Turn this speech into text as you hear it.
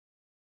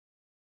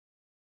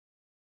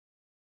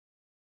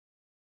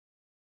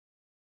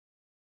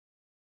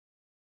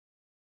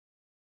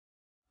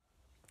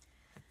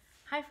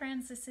Hi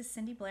friends, this is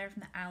Cindy Blair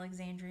from the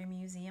Alexandria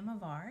Museum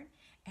of Art,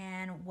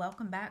 and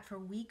welcome back for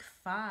week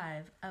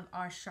 5 of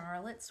our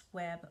Charlotte's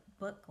Web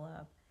book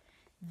club.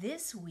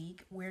 This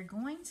week we're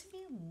going to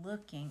be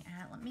looking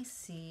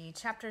at,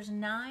 chapters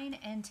 9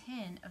 and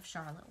 10 of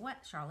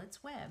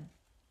Charlotte's Web.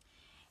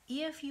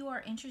 If you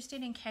are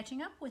interested in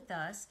catching up with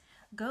us,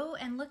 go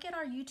and look at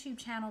our YouTube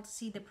channel to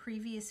see the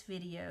previous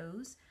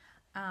videos.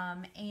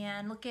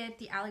 And look at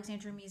the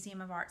Alexandria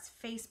Museum of Art's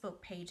Facebook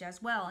page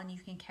as well, and you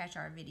can catch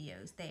our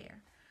videos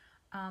there.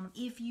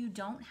 If you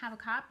don't have a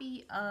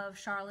copy of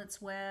Charlotte's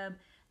Web,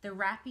 the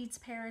Rapides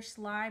Parish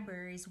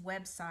Library's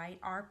website,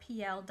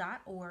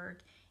 rpl.org,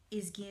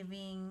 is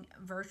giving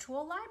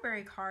virtual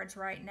library cards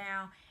right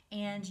now,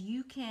 and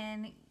you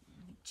can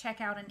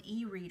check out an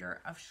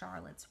e-reader of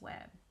Charlotte's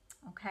Web.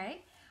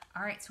 Okay?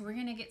 All right, so we're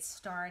going to get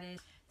started.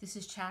 This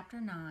is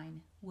Chapter 9,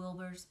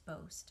 Wilbur's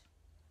Boast.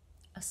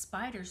 A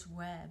spider's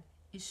web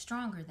is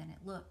stronger than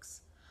it looks.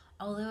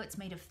 Although it's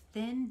made of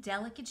thin,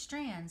 delicate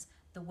strands,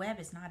 the web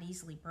is not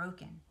easily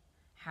broken.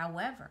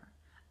 However,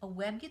 a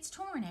web gets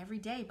torn every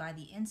day by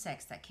the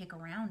insects that kick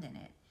around in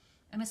it,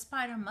 and a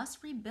spider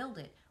must rebuild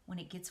it when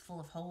it gets full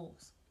of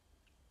holes.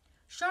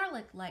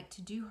 Charlotte liked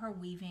to do her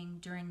weaving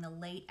during the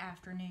late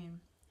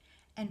afternoon,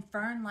 and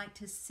Fern liked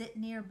to sit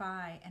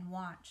nearby and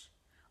watch.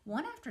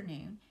 One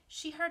afternoon,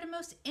 she heard a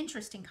most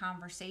interesting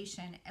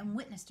conversation and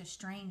witnessed a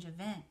strange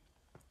event.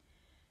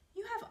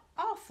 "You have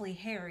awfully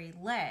hairy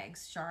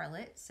legs,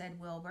 Charlotte," said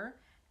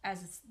Wilbur,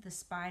 as the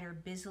spider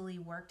busily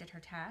worked at her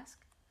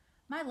task.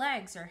 "My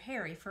legs are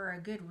hairy for a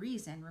good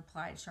reason,"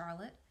 replied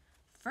Charlotte.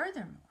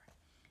 "Furthermore,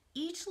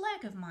 each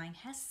leg of mine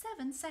has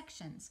 7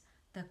 sections: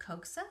 the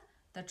coxa,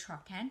 the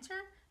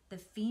trochanter, the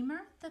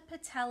femur, the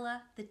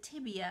patella, the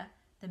tibia,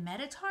 the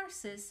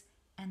metatarsus,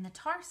 and the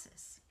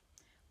tarsus."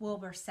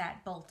 Wilbur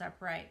sat bolt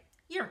upright.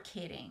 "You're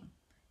kidding,"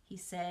 he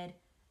said.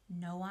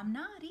 "No, I'm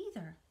not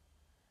either."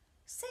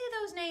 "Say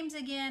those names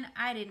again.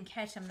 I didn't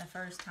catch them the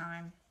first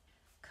time."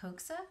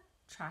 "Coxa,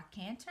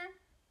 trochanter,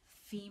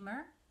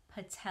 femur,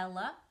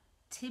 patella,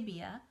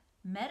 tibia,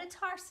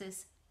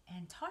 metatarsus,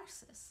 and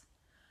tarsus."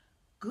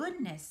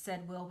 "Goodness,"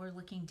 said Wilbur,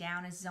 looking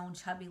down at his own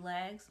chubby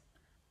legs.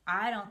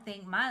 "I don't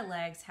think my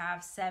legs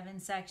have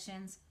 7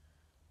 sections."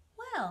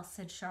 "Well,"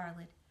 said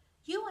Charlotte,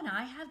 "you and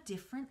I have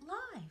different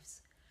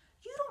lives.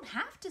 You don't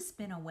have to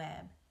spin a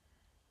web.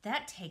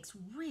 That takes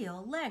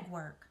real leg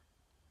work."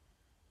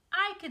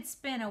 "I could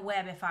spin a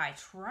web if I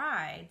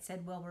tried,"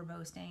 said Wilbur,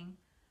 boasting.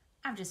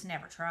 "I've just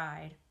never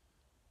tried."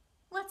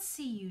 "Let's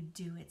see you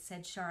do it,"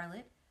 said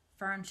Charlotte.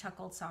 Fern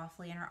chuckled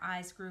softly, and her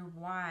eyes grew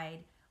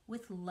wide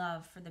with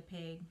love for the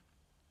pig.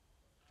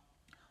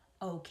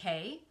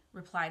 "Okay,"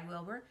 replied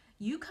Wilbur.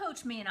 "You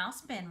coach me and I'll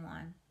spin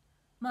one.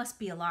 Must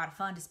be a lot of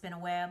fun to spin a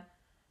web.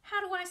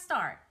 How do I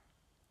start?"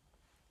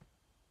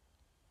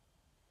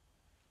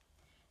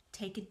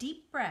 "Take a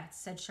deep breath,"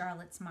 said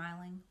Charlotte,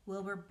 smiling.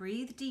 Wilbur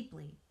breathed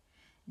deeply.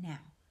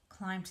 "Now,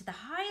 climb to the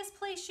highest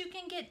place you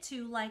can get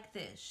to, like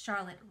this."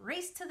 Charlotte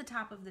raced to the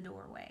top of the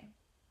doorway.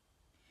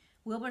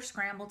 Wilbur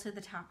scrambled to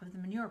the top of the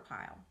manure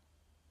pile.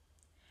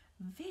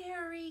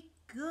 "Very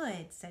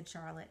good," said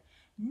Charlotte.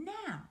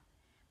 "Now,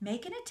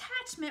 make an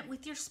attachment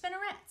with your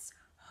spinnerets.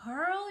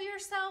 Hurl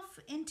yourself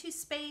into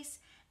space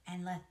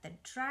and let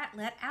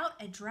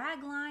out a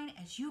drag line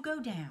as you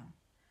go down."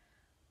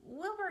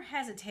 Wilbur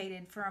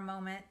hesitated for a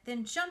moment,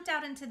 then jumped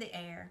out into the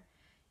air.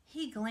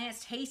 He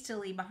glanced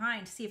hastily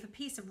behind to see if a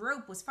piece of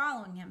rope was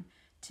following him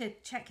to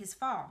check his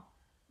fall,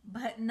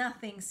 but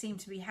nothing seemed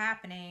to be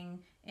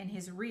happening in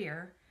his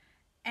rear,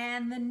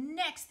 and the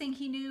next thing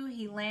he knew,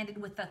 he landed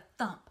with a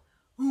thump.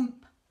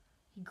 "Oomp,"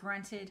 he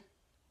grunted.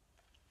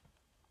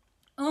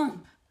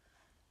 "Oomp,"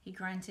 he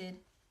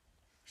grunted.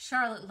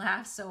 Charlotte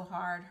laughed so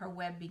hard her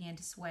web began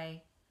to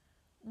sway.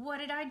 "What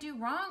did I do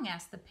wrong?"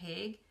 asked the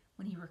pig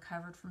when he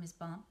recovered from his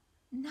bump.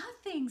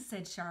 "Nothing,"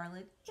 said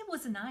Charlotte. "It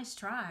was a nice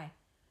try."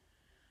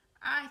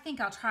 "I think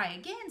I'll try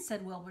again,"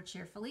 said Wilbur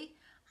cheerfully.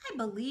 "I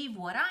believe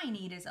what I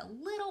need is a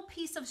little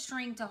piece of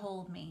string to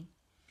hold me."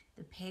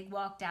 The pig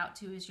walked out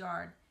to his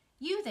yard.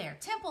 "You there,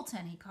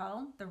 Templeton," he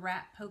called. The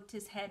rat poked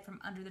his head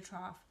from under the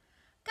trough.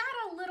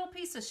 "Got a little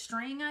piece of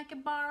string I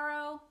could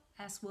borrow?"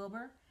 asked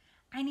Wilbur.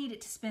 "I need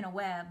it to spin a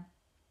web."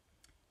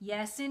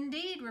 "Yes,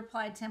 indeed,"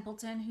 replied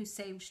Templeton, who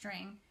saved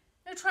string.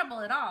 "No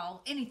trouble at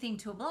all. Anything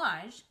to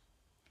oblige."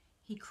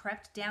 He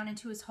crept down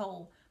into his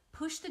hole,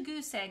 pushed the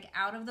goose egg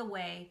out of the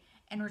way,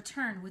 and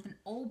returned with an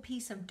old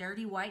piece of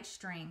dirty white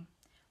string.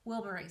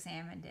 Wilbur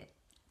examined it.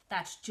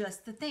 "That's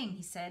just the thing,"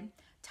 he said.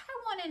 "Tie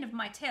one end of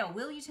my tail,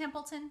 will you,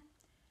 Templeton?"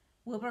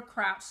 Wilbur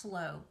crouched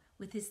low,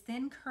 with his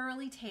thin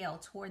curly tail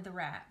toward the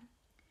rat.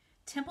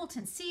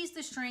 Templeton seized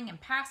the string and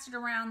passed it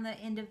around the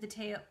end of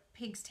the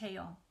pig's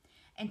tail,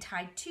 and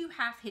tied 2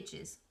 half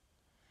hitches.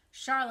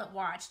 Charlotte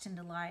watched in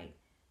delight.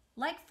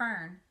 Like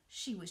Fern,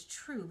 she was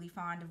truly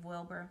fond of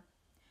Wilbur,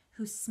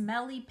 whose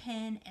smelly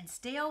pen and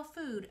stale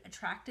food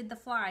attracted the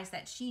flies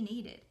that she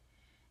needed,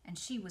 and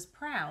she was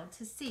proud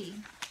to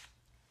see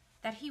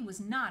that he was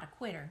not a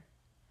quitter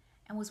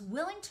and was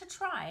willing to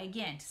try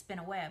again to spin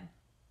a web.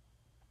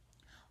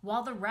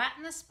 While the rat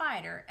and the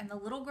spider and the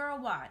little girl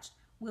watched,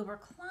 Wilbur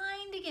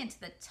climbed again to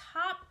the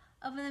top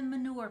of the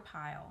manure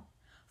pile,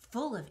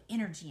 full of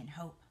energy and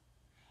hope.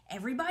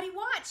 "Everybody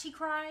watch," he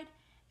cried,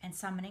 and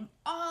summoning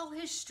all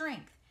his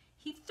strength,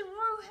 he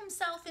threw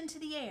himself into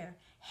the air,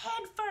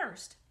 head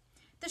first.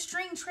 The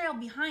string trailed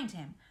behind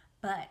him,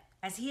 but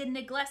as he had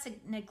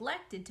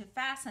neglected to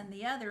fasten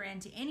the other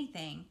end to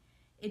anything,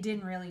 it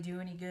didn't really do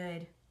any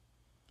good.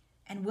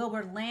 And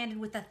Wilbur landed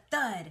with a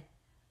thud,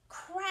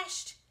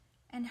 crashed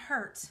and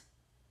hurt.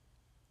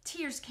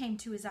 Tears came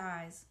to his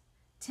eyes.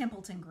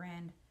 Templeton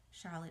grinned.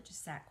 Charlotte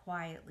just sat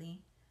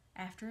quietly.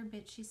 After a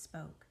bit she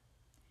spoke.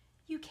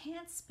 "You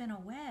can't spin a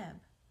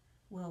web,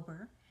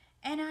 Wilbur,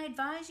 and I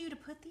advise you to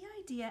put the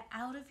idea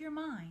out of your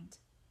mind.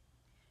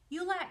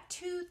 You lack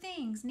 2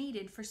 things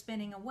needed for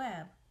spinning a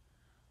web."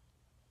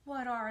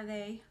 "What are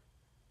they?"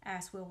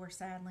 asked Wilbur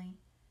sadly.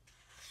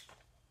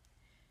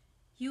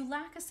 "You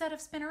lack a set of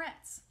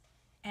spinnerets,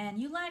 and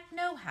you lack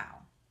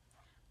know-how.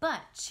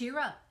 But cheer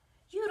up,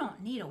 you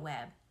don't need a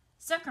web.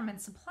 Zuckerman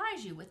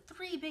supplies you with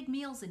 3 big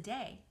meals a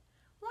day.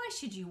 Why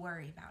should you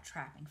worry about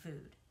trapping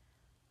food?"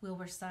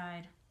 Wilbur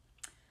sighed.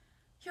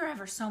 "You're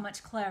ever so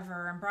much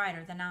cleverer and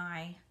brighter than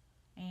I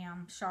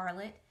am,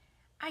 Charlotte.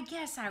 I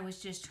guess I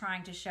was just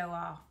trying to show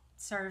off.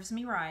 Serves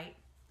me right."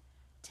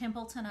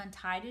 Templeton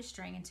untied his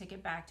string and took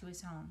it back to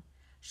his home.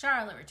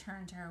 Charlotte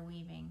returned to her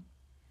weaving.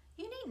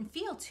 "You needn't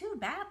feel too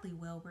badly,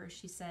 Wilbur,"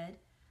 she said.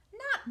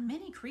 "Not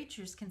many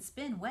creatures can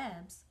spin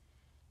webs.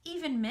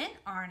 Even men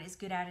aren't as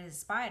good at it as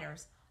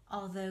spiders,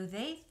 although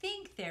they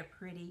think they're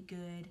pretty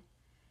good.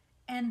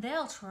 And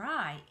they'll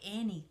try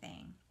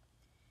anything.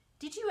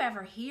 Did you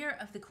ever hear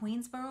of the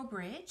Queensboro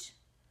Bridge?"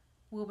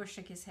 Wilbur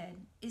shook his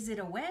head. "Is it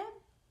a web?"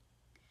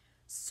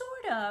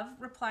 "Sort of,"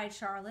 replied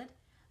Charlotte.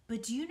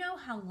 "But do you know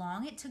how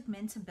long it took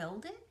men to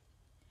build it?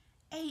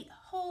 8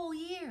 whole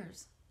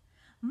years.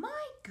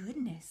 My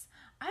goodness,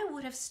 I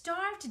would have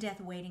starved to death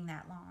waiting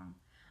that long.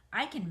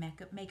 I can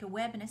make a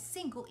web in a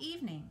single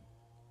evening."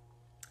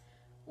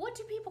 "What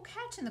do people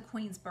catch in the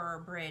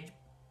Queensboro Bridge?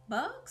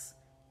 Bugs?"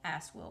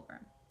 asked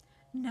Wilbur.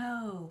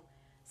 "No,"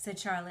 said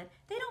Charlotte.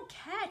 "They don't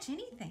catch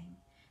anything.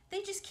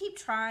 They just keep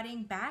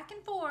trotting back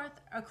and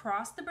forth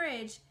across the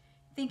bridge,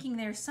 thinking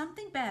there's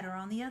something better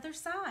on the other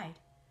side.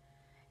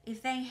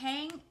 If they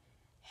hang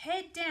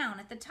head down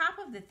at the top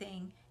of the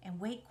thing and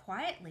wait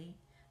quietly,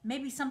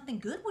 maybe something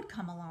good would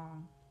come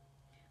along.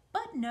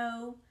 But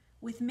no,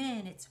 with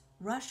men it's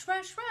rush,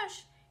 rush,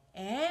 rush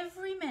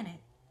every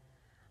minute.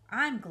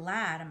 I'm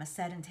glad I'm a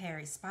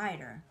sedentary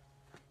spider."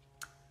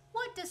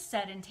 "What does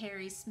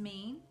sedentary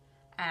mean?"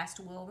 asked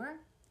Wilbur.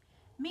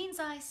 "Means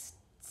I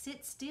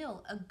sit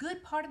still a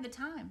good part of the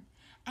time,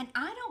 and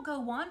I don't go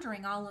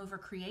wandering all over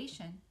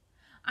creation.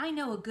 I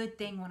know a good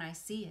thing when I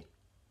see it,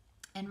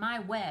 and my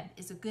web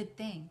is a good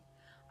thing.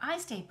 I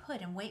stay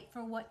put and wait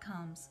for what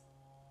comes.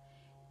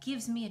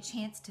 Gives me a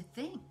chance to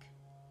think."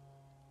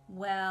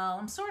 "Well,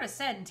 I'm sort of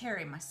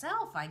sedentary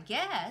myself, I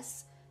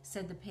guess,"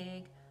 said the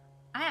pig.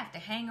 "I have to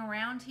hang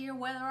around here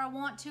whether I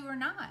want to or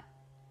not.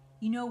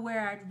 You know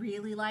where I'd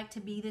really like to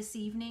be this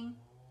evening?"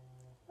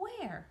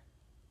 "Where?"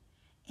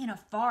 "In a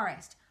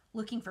forest,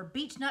 looking for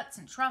beech nuts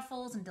and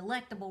truffles and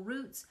delectable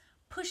roots,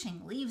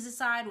 pushing leaves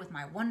aside with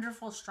my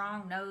wonderful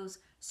strong nose,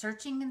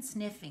 searching and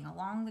sniffing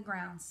along the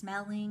ground,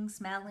 smelling,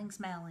 smelling,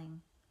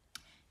 smelling."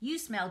 "You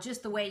smell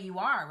just the way you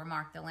are,"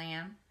 remarked the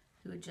lamb,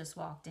 who had just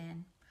walked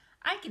in.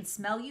 "I can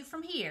smell you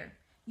from here.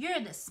 You're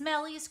the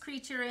smelliest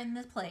creature in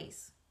the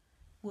place."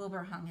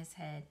 Wilbur hung his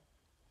head.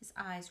 His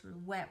eyes grew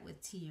wet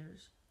with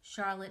tears.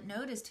 Charlotte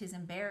noticed his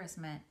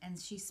embarrassment, and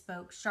she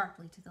spoke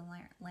sharply to the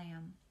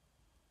lamb.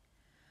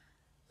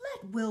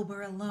 "Let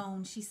Wilbur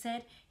alone," she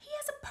said. "He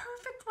has a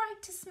perfect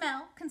right to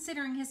smell,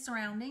 considering his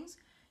surroundings.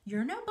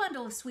 You're no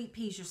bundle of sweet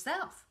peas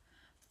yourself.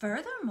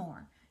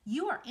 Furthermore,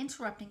 you are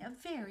interrupting a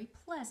very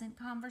pleasant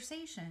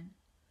conversation."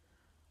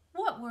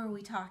 "What were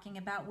we talking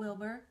about,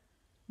 Wilbur,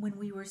 when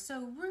we were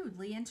so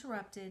rudely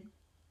interrupted?"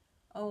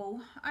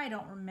 "Oh, I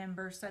don't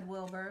remember," said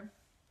Wilbur.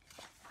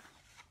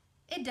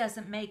 "It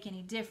doesn't make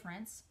any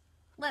difference.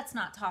 Let's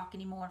not talk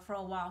any more for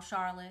a while,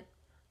 Charlotte.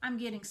 I'm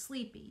getting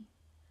sleepy.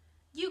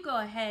 You go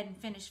ahead and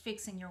finish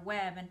fixing your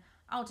web, and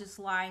I'll just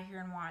lie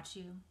here and watch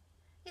you.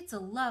 It's a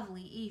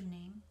lovely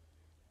evening."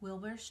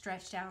 Wilbur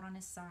stretched out on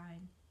his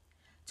side.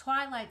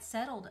 Twilight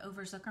settled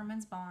over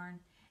Zuckerman's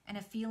barn, and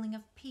a feeling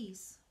of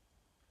peace.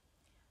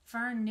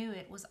 Fern knew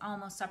it was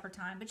almost supper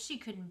time, but she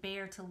couldn't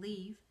bear to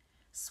leave.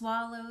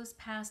 Swallows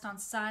passed on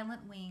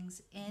silent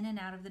wings in and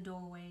out of the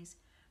doorways,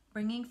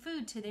 bringing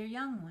food to their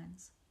young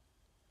ones.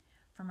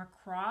 From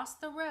across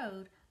the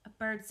road, a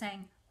bird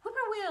sang,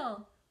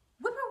 "Whippoorwill!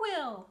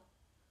 Whippoorwill!"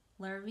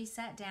 Lurvy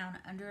sat down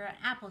under an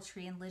apple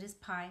tree and lit his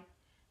pipe.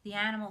 The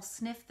animal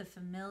sniffed the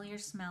familiar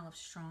smell of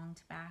strong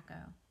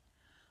tobacco.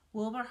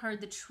 Wilbur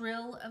heard the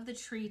trill of the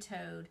tree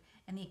toad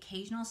and the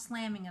occasional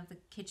slamming of the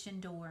kitchen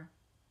door.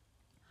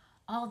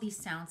 All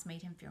these sounds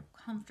made him feel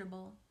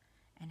comfortable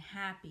and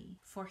happy,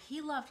 for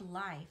he loved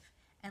life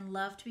and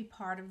loved to be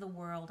part of the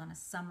world on a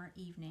summer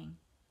evening.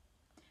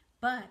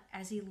 But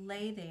as he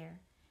lay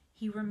there,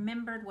 He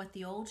remembered what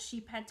the old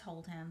sheep had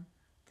told him.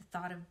 The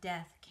thought of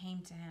death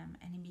came to him,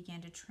 and he began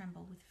to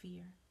tremble with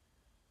fear.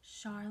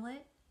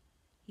 "Charlotte,"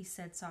 he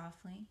said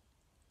softly.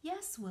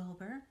 "Yes,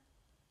 Wilbur."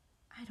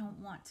 "I don't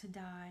want to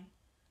die."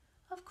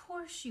 "Of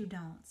course you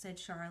don't," said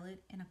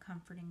Charlotte in a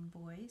comforting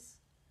voice.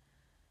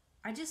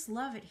 "I just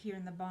love it here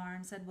in the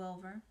barn," said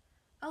Wilbur.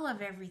 "I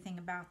love everything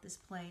about this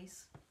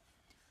place."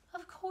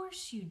 "Of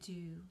course you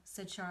do,"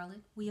 said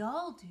Charlotte. "We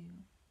all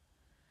do."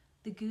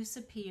 The goose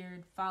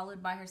appeared,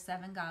 followed by her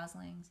 7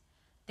 goslings.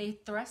 They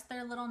thrust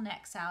their little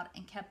necks out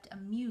and kept a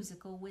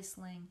musical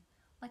whistling,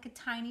 like a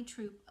tiny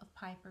troop of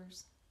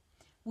pipers.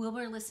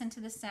 Wilbur listened to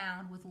the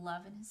sound with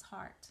love in his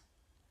heart.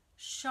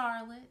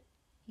 "Charlotte,"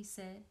 he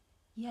said.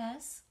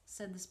 "Yes,"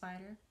 said the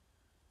spider.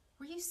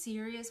 "Were you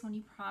serious when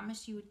you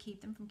promised you would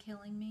keep them from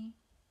killing me?"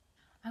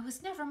 "I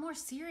was never more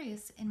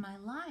serious in my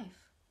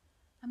life.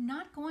 I'm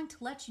not going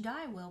to let you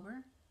die,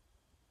 Wilbur."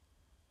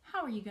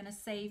 "How are you going to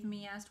save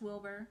me?" asked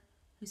Wilbur,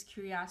 whose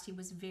curiosity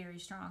was very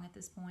strong at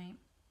this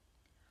point.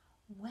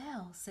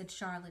 "Well," said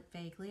Charlotte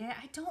vaguely,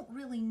 "I don't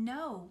really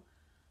know,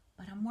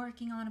 but I'm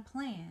working on a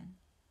plan."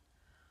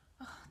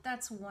 "Oh,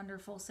 that's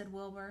wonderful," said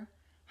Wilbur.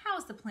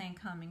 "How's the plan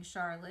coming,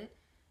 Charlotte?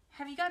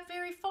 Have you got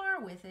very far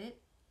with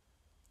it?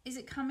 Is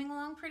it coming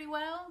along pretty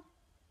well?"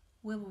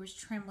 Wilbur was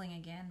trembling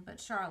again,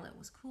 but Charlotte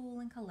was cool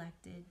and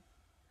collected.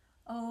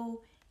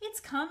 "Oh, it's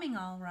coming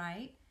all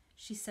right,"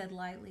 she said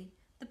lightly.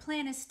 "The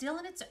plan is still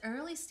in its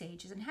early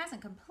stages and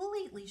hasn't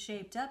completely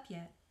shaped up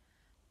yet,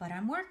 but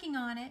I'm working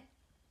on it."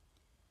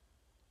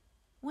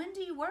 "When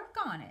do you work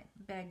on it?"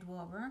 begged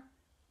Wilbur.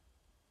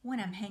 "When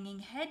I'm hanging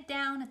head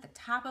down at the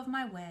top of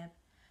my web.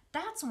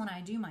 That's when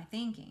I do my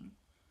thinking,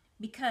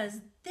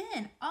 because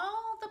then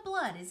all the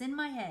blood is in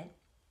my head.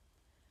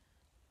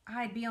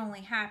 I'd be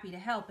only happy to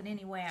help in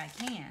any way I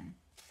can."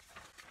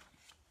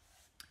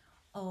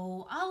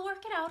 "Oh, I'll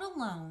work it out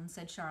alone,"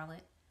 said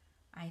Charlotte.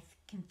 "I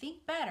can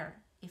think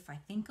better if I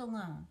think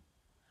alone."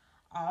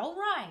 "All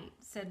right,"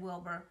 said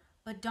Wilbur,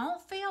 "but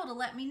don't fail to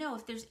let me know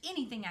if there's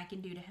anything I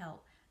can do to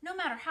help, no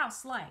matter how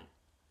slight."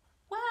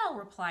 "Well,"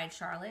 replied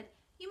Charlotte,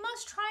 "you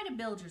must try to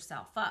build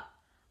yourself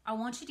up. I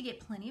want you to get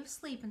plenty of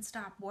sleep and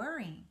stop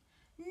worrying.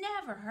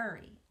 Never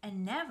hurry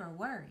and never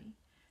worry.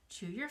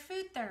 Chew your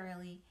food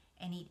thoroughly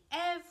and eat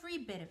every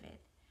bit of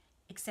it,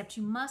 except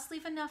you must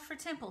leave enough for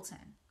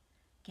Templeton.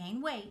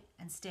 Gain weight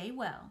and stay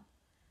well.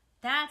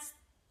 That's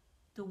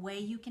the way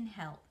you can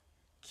help.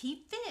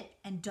 Keep fit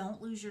and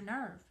don't lose your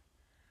nerve.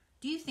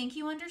 Do you think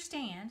you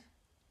understand?"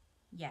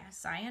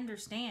 "Yes, I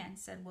understand,"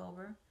 said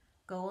Wilbur.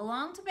 "Go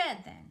along to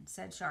bed then,"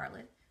 said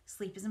Charlotte.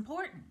 "Sleep is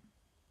important."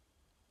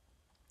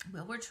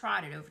 Wilbur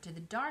trotted over to the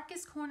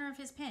darkest corner of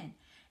his pen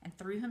and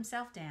threw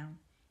himself down.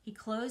 He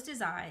closed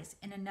his eyes.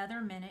 In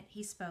another minute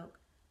he spoke.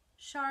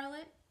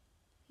 "Charlotte,"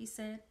 he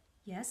said.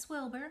 "Yes,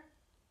 Wilbur."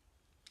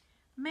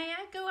 "May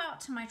I go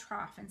out to my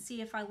trough and see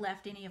if I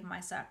left any of my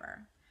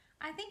supper?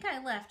 I think I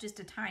left just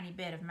a tiny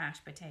bit of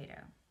mashed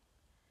potato."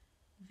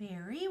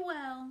 "Very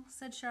well,"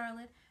 said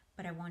Charlotte,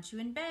 "but I want you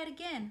in bed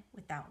again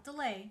without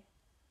delay."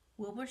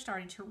 Wilbur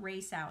started to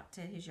race out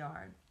to his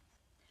yard.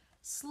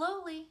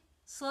 "Slowly,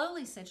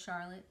 slowly," said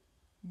Charlotte.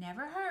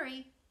 "Never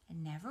hurry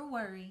and never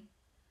worry."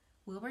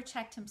 Wilbur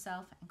checked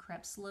himself and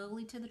crept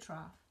slowly to the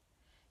trough.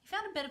 He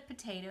found a bit of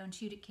potato and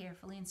chewed it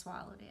carefully and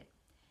swallowed it,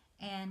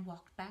 and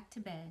walked back to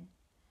bed.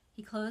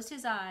 He closed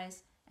his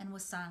eyes and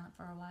was silent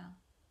for a while.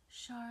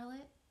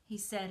 "Charlotte," he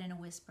said in a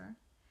whisper.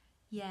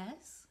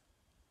 "Yes?"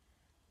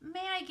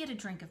 "May I get a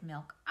drink of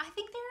milk? I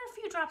think there are a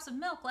few drops of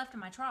milk left in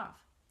my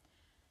trough."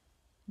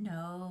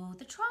 "No,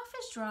 the trough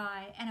is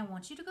dry, and I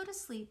want you to go to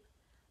sleep.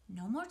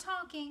 No more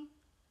talking.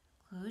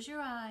 Close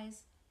your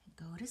eyes and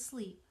go to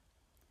sleep."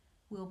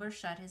 Wilbur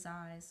shut his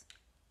eyes.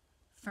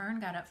 Fern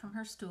got up from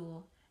her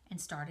stool and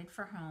started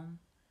for home,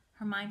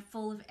 her mind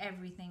full of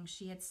everything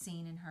she had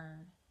seen and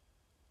heard.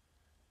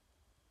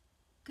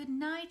 "Good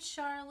night,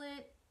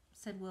 Charlotte,"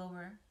 said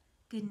Wilbur.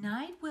 "Good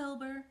night,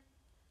 Wilbur."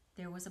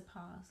 There was a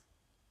pause.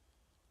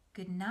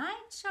 "Good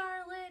night,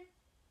 Charlotte."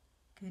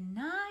 "Good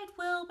night,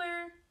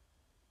 Wilbur."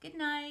 "Good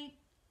night."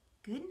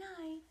 "Good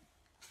night."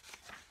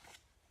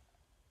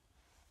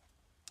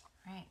 All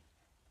right.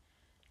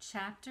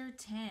 Chapter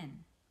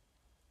 10.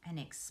 An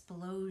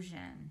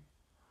explosion.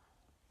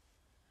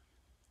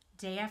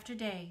 Day after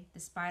day, the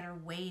spider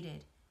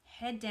waited,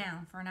 head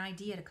down, for an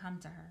idea to come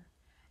to her.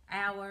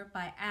 Hour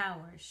by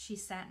hour, she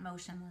sat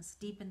motionless,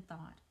 deep in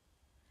thought.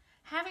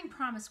 Having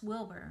promised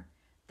Wilbur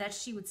that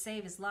she would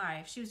save his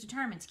life, she was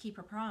determined to keep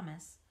her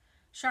promise.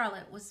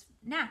 Charlotte was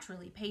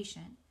naturally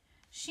patient.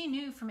 She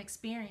knew from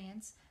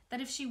experience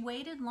that if she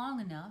waited long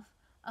enough,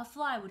 a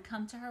fly would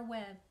come to her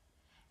web.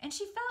 And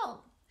she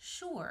felt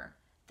sure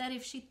that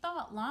if she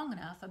thought long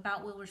enough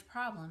about Wilbur's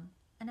problem,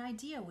 an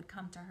idea would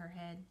come to her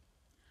head.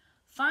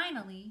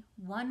 Finally,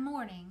 one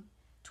morning,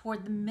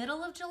 toward the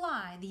middle of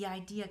July, the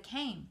idea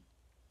came.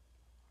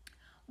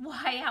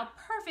 "Why, how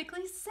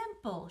perfectly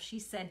simple," she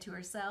said to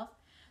herself.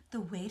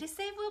 "The way to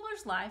save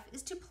Wilbur's life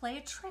is to play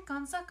a trick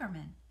on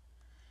Zuckerman."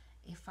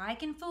 "If I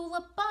can fool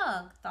a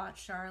bug," thought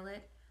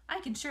Charlotte,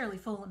 "I can surely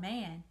fool a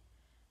man.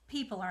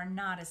 People are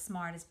not as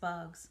smart as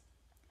bugs.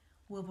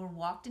 Wilbur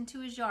walked into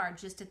his yard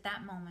just at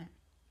that moment.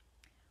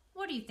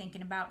 "What are you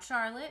thinking about,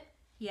 Charlotte?"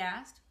 he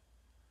asked.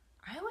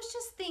 "I was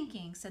just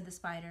thinking," said the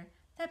spider,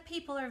 "that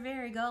people are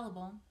very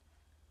gullible."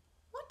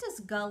 "What does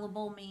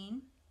gullible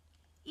mean?"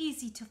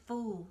 "Easy to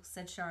fool,"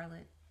 said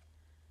Charlotte.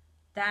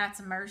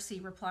 "That's a mercy,"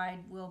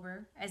 replied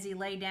Wilbur, as he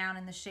lay down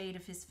in the shade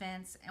of his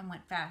fence and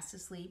went fast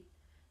asleep.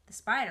 The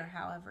spider,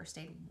 however,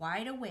 stayed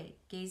wide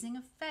awake, gazing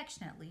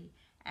affectionately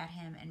at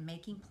him and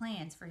making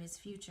plans for his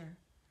future.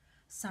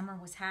 Summer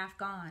was half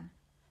gone.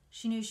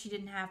 She knew she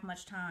didn't have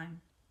much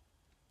time.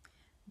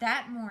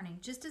 That morning,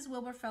 just as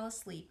Wilbur fell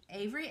asleep,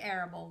 Avery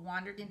Arable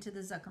wandered into the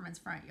Zuckerman's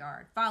front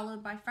yard,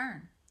 followed by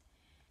Fern.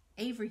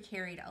 Avery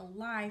carried a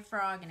live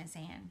frog in his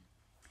hand.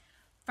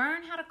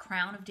 Fern had a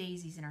crown of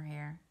daisies in her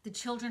hair. The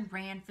children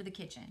ran for the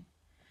kitchen.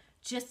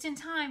 "Just in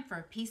time for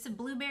a piece of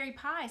blueberry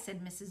pie,"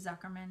 said Mrs.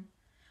 Zuckerman.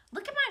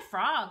 "Look at my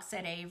frog,"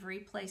 said Avery,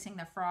 placing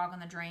the frog on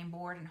the drain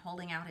board and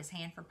holding out his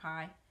hand for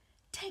pie.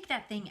 "Take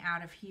that thing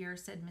out of here,"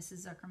 said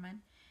Mrs.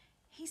 Zuckerman.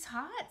 "He's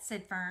hot,"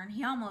 said Fern.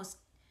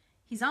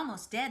 He's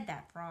almost dead,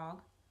 that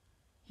frog."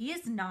 "He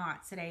is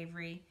not," said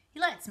Avery. "He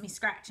lets me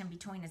scratch him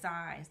between his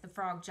eyes." The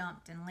frog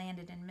jumped and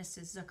landed in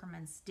Mrs.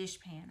 Zuckerman's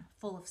dishpan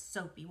full of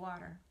soapy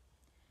water.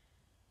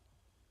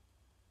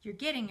 "You're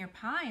getting your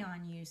pie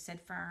on you,"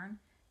 said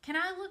Fern. "Can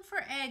I look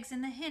for eggs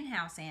in the hen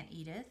house, Aunt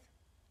Edith?"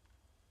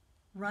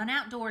 "Run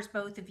outdoors,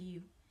 both of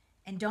you,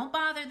 and don't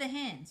bother the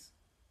hens."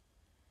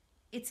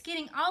 "It's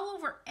getting all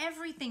over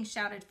everything,"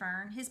 shouted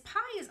Fern. "His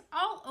pie is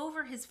all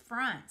over his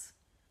front."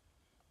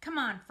 "Come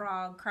on,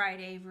 frog," cried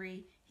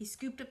Avery. He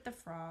scooped up the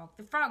frog.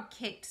 The frog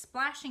kicked,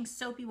 splashing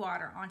soapy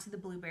water onto the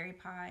blueberry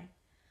pie.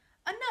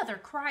 "Another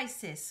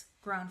crisis,"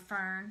 groaned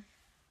Fern.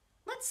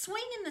 "Let's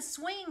swing in the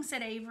swing,"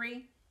 said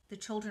Avery. The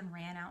children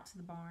ran out to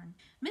the barn.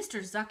 Mr.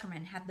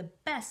 Zuckerman had the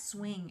best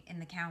swing in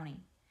the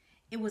county.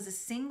 It was a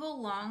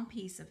single long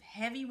piece of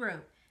heavy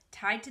rope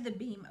tied to the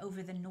beam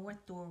over the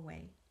north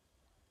doorway.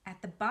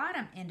 At the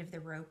bottom end of the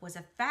rope was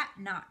a fat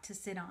knot to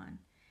sit on.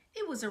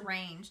 It was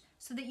arranged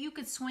so that you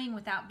could swing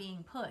without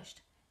being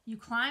pushed. You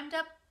climbed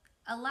up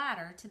a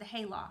ladder to the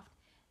hayloft.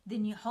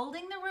 Then,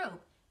 holding the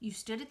rope, you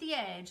stood at the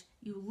edge,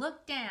 you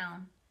looked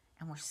down,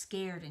 and were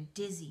scared and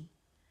dizzy.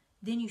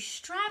 Then you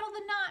straddled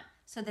the knot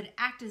so that it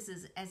acted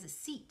as a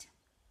seat.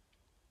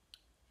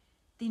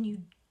 Then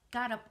you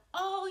got up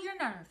all your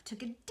nerve,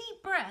 took a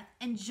deep breath,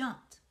 and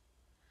jumped.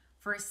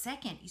 For a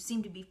second, you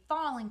seemed to be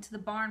falling to the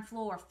barn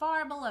floor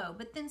far below,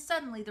 but then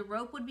suddenly the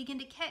rope would begin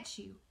to catch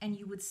you, and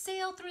you would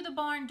sail through the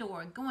barn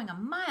door, going a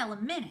mile a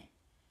minute,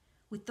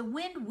 with the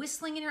wind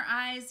whistling in your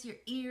eyes, your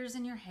ears,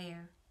 and your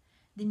hair.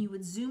 Then you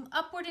would zoom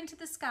upward into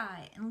the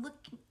sky and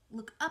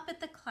look up at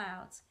the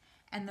clouds,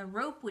 and the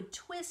rope would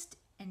twist,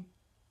 and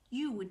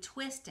you would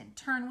twist and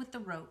turn with the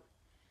rope.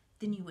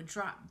 Then you would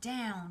drop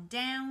down,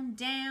 down,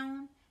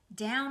 down,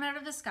 down out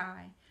of the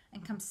sky,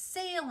 and come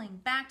sailing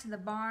back to the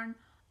barn,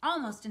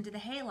 almost into the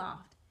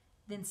hayloft,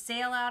 then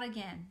sail out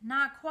again,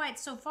 not quite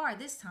so far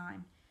this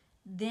time,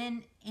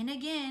 then in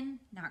again,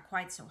 not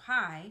quite so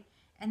high,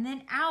 and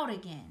then out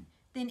again,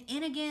 then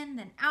in again,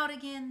 then out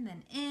again,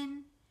 then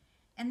in,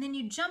 and then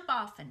you jump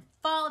off and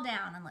fall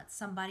down and let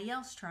somebody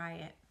else try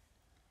it.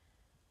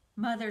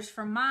 Mothers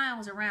for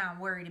miles around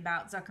worried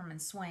about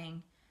Zuckerman's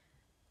swing.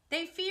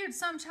 They feared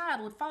some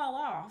child would fall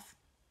off,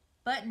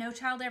 but no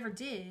child ever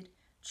did.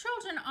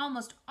 Children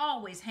almost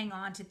always hang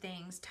on to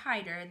things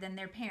tighter than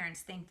their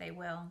parents think they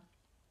will.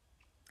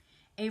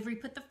 Avery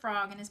put the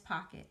frog in his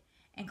pocket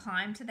and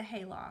climbed to the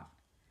hayloft.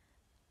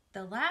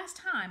 "The last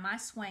time I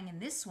swung in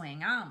this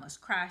swing, I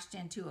almost crashed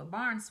into a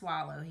barn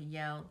swallow," he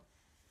yelled.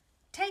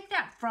 "Take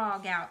that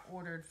frog out,"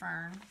 ordered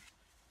Fern.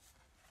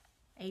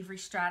 Avery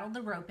straddled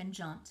the rope and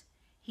jumped.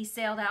 He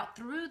sailed out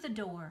through the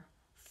door,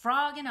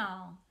 frog and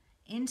all,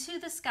 into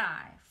the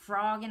sky,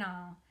 frog and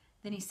all.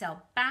 Then he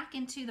sailed back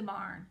into the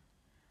barn.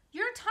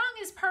 "Your tongue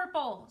is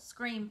purple,"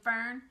 screamed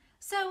Fern.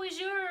 "So is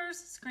yours,"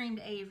 screamed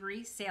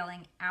Avery,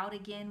 sailing out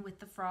again with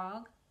the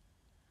frog.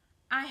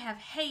 "I have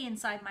hay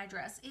inside my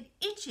dress. It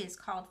itches,"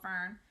 called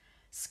Fern.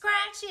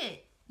 "Scratch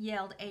it,"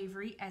 yelled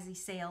Avery as he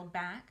sailed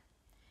back.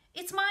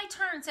 "It's my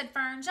turn," said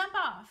Fern. "Jump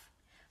off."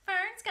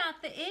 "Fern's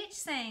got the itch,"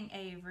 sang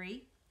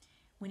Avery.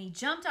 When he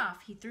jumped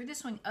off, he threw the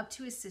swing up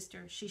to his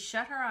sister. She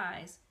shut her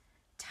eyes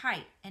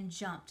tight and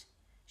jumped.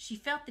 She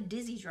felt the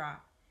dizzy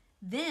drop,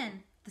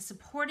 then the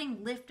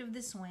supporting lift of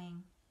the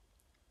swing.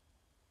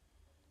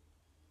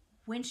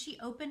 When she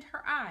opened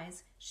her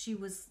eyes, she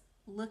was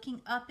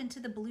looking up into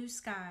the blue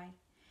sky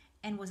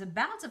and was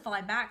about to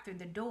fly back through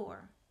the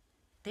door.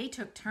 They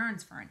took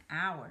turns for an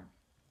hour.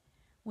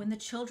 When the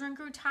children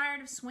grew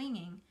tired of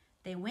swinging,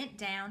 they went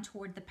down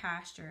toward the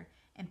pasture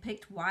and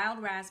picked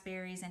wild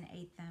raspberries and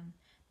ate them.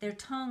 Their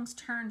tongues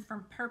turned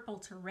from purple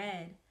to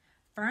red.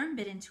 Fern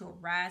bit into a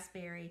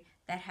raspberry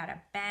that had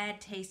a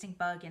bad-tasting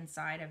bug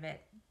inside of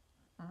it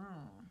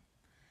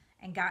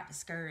and got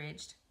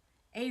discouraged.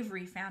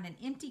 Avery found an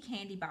empty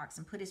candy box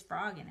and put his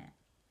frog in it.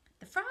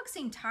 The frog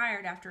seemed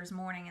tired after his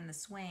morning in the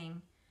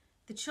swing.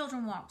 The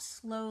children walked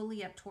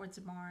slowly up towards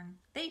the barn.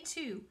 They,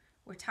 too,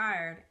 were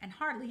tired and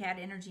hardly had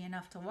energy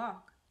enough to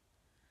walk.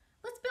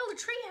 "Let's build a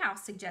tree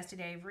house," suggested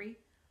Avery.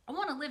 "I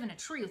want to live in a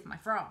tree with my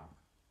frog."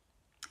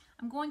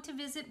 "I'm going to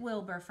visit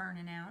Wilbur," Fern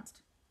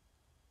announced.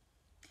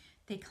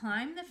 They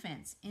climbed the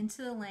fence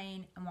into the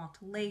lane and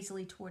walked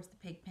lazily towards the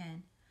pig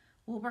pen.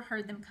 Wilbur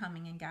heard them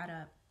coming and got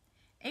up.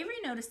 Avery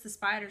noticed the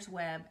spider's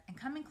web, and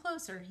coming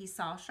closer, he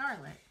saw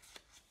Charlotte.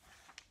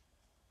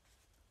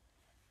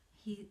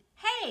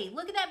 "Hey,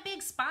 look at that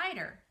big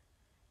spider,"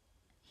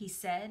 he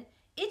said.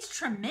 "It's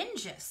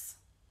tremendous."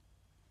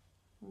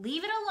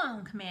 "Leave it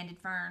alone," commanded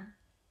Fern.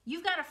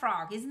 "You've got a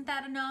frog, isn't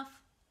that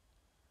enough?"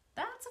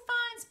 "That's a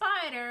fine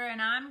spider,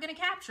 and I'm going to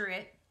capture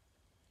it,"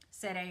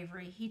 said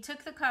Avery. He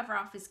took the cover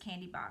off his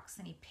candy box,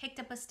 and he picked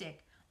up a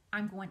stick.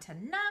 "I'm going to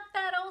knock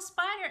that old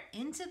spider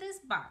into this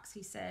box,"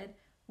 he said.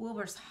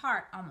 Wilbur's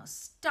heart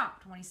almost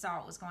stopped when he saw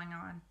what was going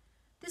on.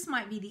 This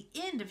might be the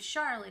end of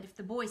Charlotte if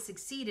the boy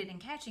succeeded in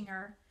catching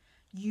her.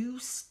 "You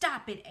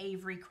stop it,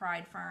 Avery,"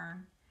 cried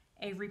Fern.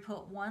 Avery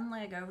put one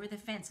leg over the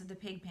fence of the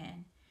pig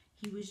pen.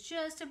 He was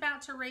just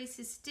about to raise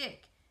his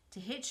stick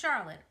to hit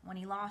Charlotte when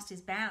he lost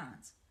his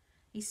balance.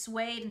 He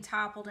swayed and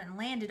toppled and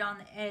landed on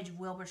the edge of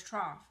Wilbur's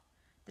trough.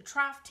 The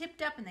trough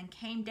tipped up and then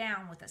came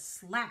down with a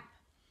slap.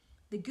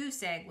 The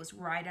goose egg was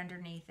right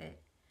underneath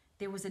it.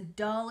 There was a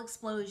dull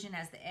explosion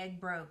as the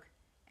egg broke,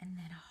 and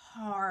then a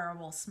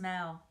horrible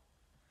smell.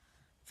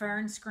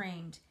 Fern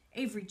screamed.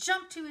 Avery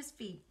jumped to his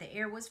feet. The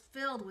air was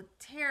filled with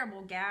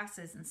terrible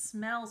gases and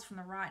smells from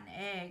the rotten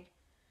egg.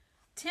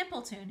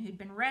 Templeton, who'd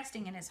been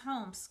resting in his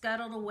home,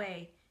 scuttled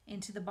away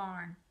into the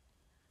barn.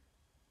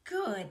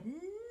 "Good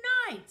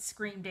night,"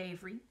 screamed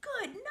Avery.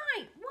 "Good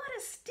night. What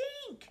a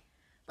stink.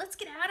 Let's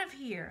get out of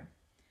here."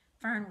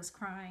 Fern was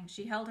crying.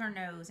 She held her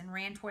nose and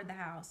ran toward the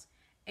house.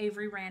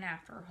 Avery ran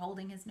after her,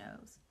 holding his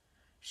nose.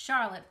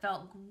 Charlotte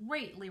felt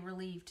greatly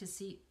relieved to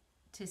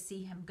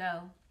see him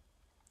go.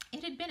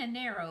 It had been a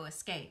narrow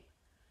escape.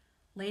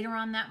 Later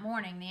on that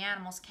morning, the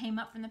animals came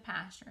up from the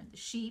pasture, the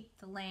sheep,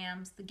 the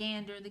lambs, the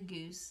gander, the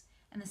goose,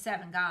 and the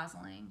 7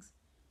 goslings.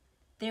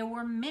 There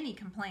were many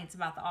complaints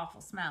about the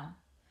awful smell,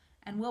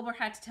 and Wilbur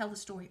had to tell the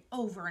story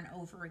over and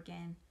over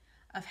again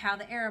of how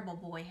the arable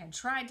boy had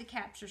tried to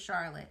capture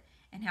Charlotte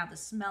and how the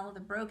smell of the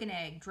broken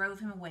egg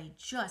drove him away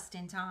just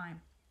in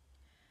time.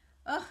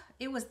 "Ugh,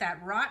 it was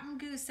that rotten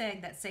goose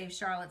egg that saved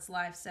Charlotte's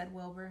life," said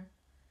Wilbur.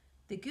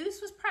 The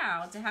goose was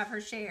proud to have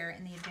her share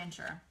in the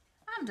adventure.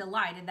 "I'm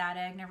delighted that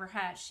egg never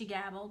hatched," she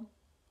gabbled.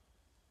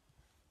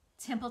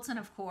 Templeton,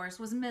 of course,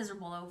 was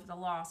miserable over the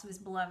loss of his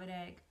beloved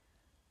egg,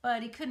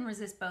 but he couldn't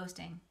resist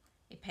boasting.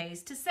 "It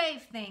pays to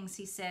save things,"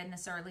 he said in a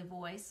surly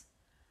voice.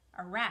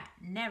 "A rat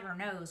never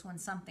knows when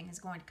something is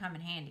going to come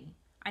in handy.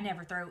 I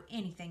never throw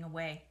anything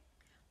away."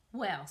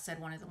 "Well," said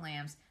one of the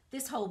lambs,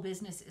 "this whole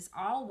business is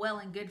all well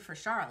and good for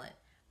Charlotte,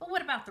 but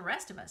what about the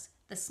rest of us?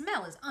 The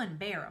smell is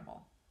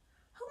unbearable.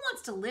 Who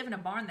wants to live in a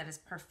barn that is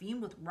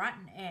perfumed with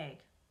rotten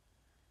egg?"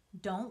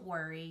 "Don't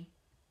worry.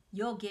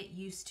 You'll get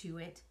used to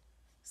it,"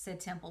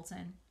 said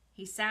Templeton.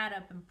 He sat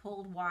up and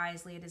pulled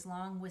wisely at his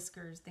long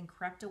whiskers, then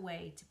crept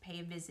away to pay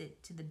a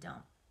visit to the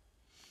dump.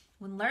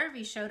 When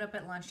Lurvy showed up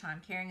at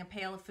lunchtime carrying a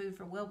pail of food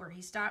for Wilbur,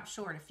 he stopped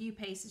short a few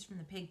paces from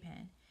the pig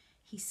pen.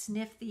 He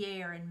sniffed the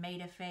air and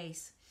made a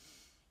face.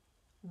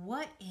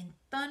 "What in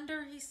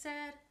thunder?" he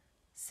said.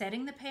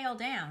 Setting the pail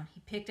down, he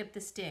picked up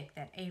the stick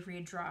that Avery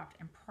had dropped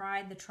and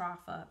pried the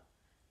trough up.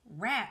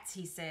 "Rats,"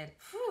 he said.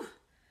 "Phew!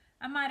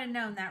 I might have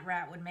known that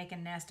rat would make a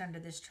nest under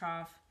this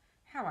trough.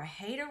 How I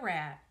hate a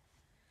rat."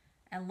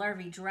 And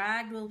Lurvy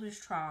dragged Wilbur's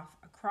trough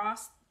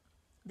across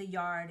the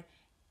yard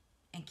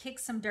and kicked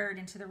some dirt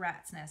into the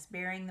rat's nest,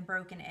 burying the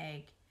broken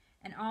egg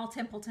and all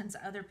Templeton's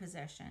other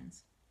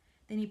possessions.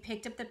 Then he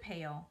picked up the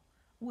pail.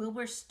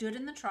 Wilbur stood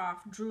in the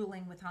trough,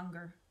 drooling with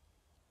hunger.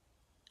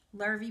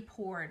 Lurvy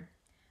poured.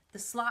 The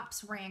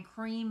slops ran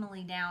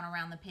creamily down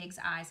around the pig's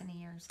eyes and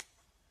ears.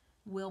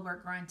 Wilbur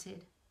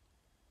grunted.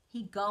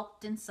 He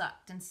gulped and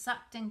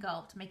sucked and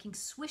gulped, making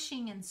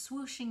swishing and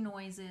swooshing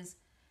noises,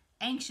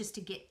 anxious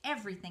to get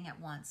everything at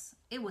once.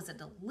 It was a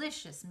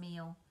delicious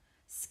meal.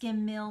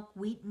 Skim milk,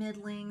 wheat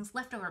middlings,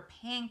 leftover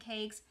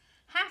pancakes,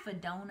 half a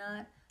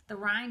donut, the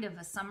rind of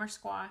a summer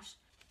squash,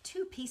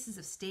 2 pieces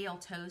of stale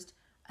toast,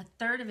 a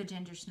third of a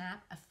ginger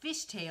snap, a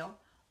fish tail,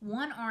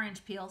 1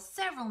 orange peel,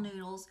 several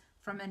noodles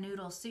from a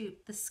noodle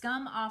soup, the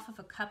scum off of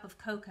a cup of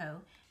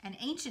cocoa, an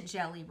ancient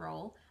jelly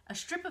roll, a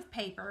strip of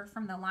paper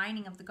from the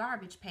lining of the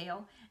garbage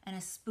pail, and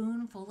a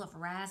spoonful of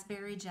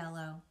raspberry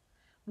jello.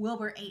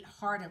 Wilbur ate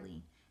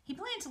heartily. He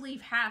planned to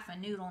leave half a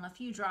noodle and a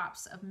few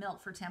drops of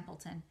milk for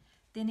Templeton.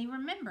 Then he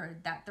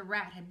remembered that the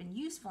rat had been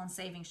useful in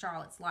saving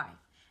Charlotte's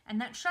life,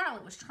 and that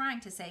Charlotte was trying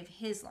to save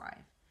his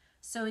life.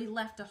 So he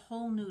left a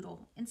whole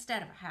noodle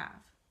instead of a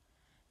half.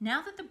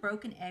 Now that the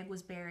broken egg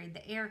was buried,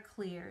 the air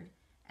cleared,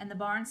 and the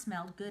barn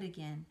smelled good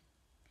again.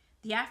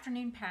 The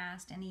afternoon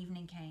passed and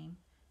evening came.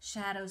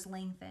 Shadows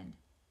lengthened.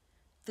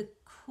 The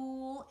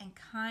cool and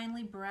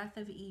kindly breath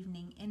of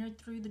evening entered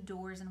through the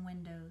doors and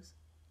windows.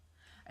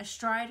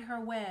 Astride her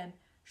web,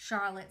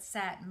 Charlotte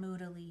sat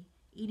moodily,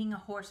 eating a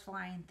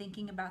horsefly and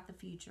thinking about the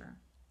future.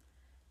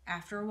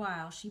 After a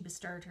while, she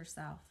bestirred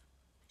herself.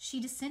 She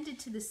descended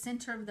to the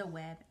center of the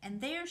web,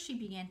 and there she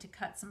began to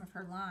cut some of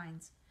her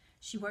lines.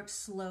 She worked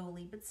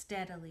slowly but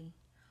steadily,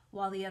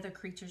 while the other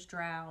creatures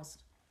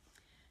drowsed.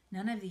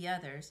 None of the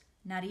others,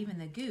 not even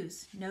the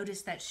goose,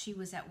 noticed that she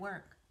was at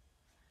work.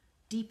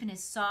 Deep in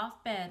his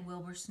soft bed,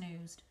 Wilbur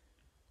snoozed.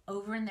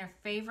 Over in their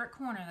favorite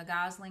corner, the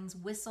goslings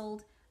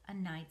whistled a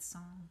night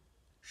song.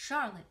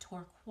 Charlotte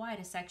tore quite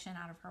a section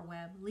out of her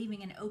web,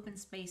 leaving an open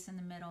space in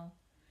the middle.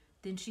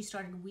 Then she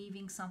started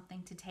weaving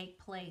something to take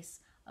place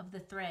of the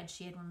thread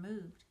she had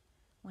removed.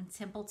 When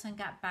Templeton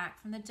got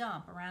back from the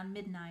dump around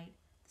midnight,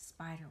 the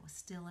spider was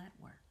still at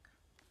work.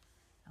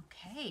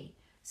 Okay,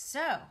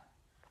 so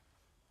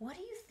what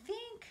do you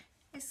think?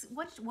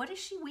 What is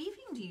she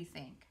weaving, do you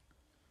think?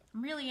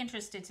 I'm really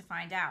interested to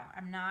find out.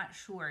 I'm not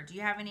sure. Do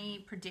you have any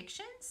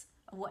predictions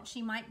of what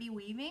she might be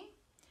weaving?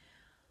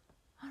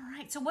 All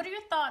right, so what are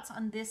your thoughts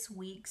on this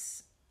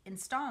week's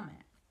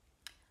installment?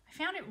 I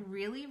found it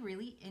really,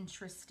 really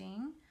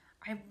interesting.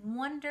 I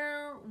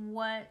wonder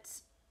what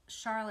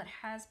Charlotte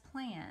has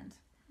planned.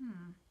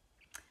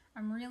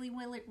 I'm really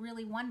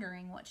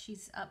wondering what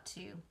she's up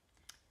to.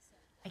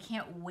 I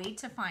can't wait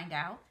to find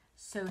out.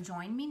 So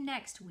join me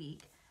next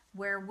week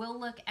where we'll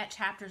look at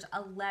chapters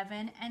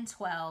 11 and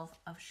 12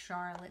 of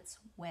Charlotte's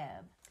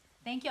Web.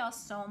 Thank y'all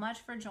so much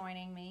for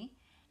joining me.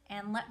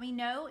 And let me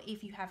know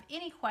if you have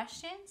any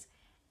questions.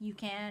 You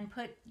can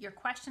put your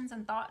questions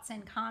and thoughts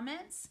in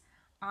comments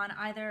on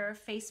either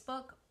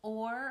Facebook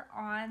or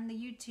on the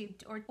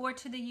YouTube or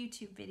to the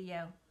YouTube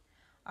video.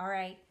 All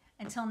right,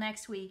 until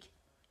next week,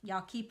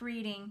 y'all keep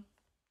reading.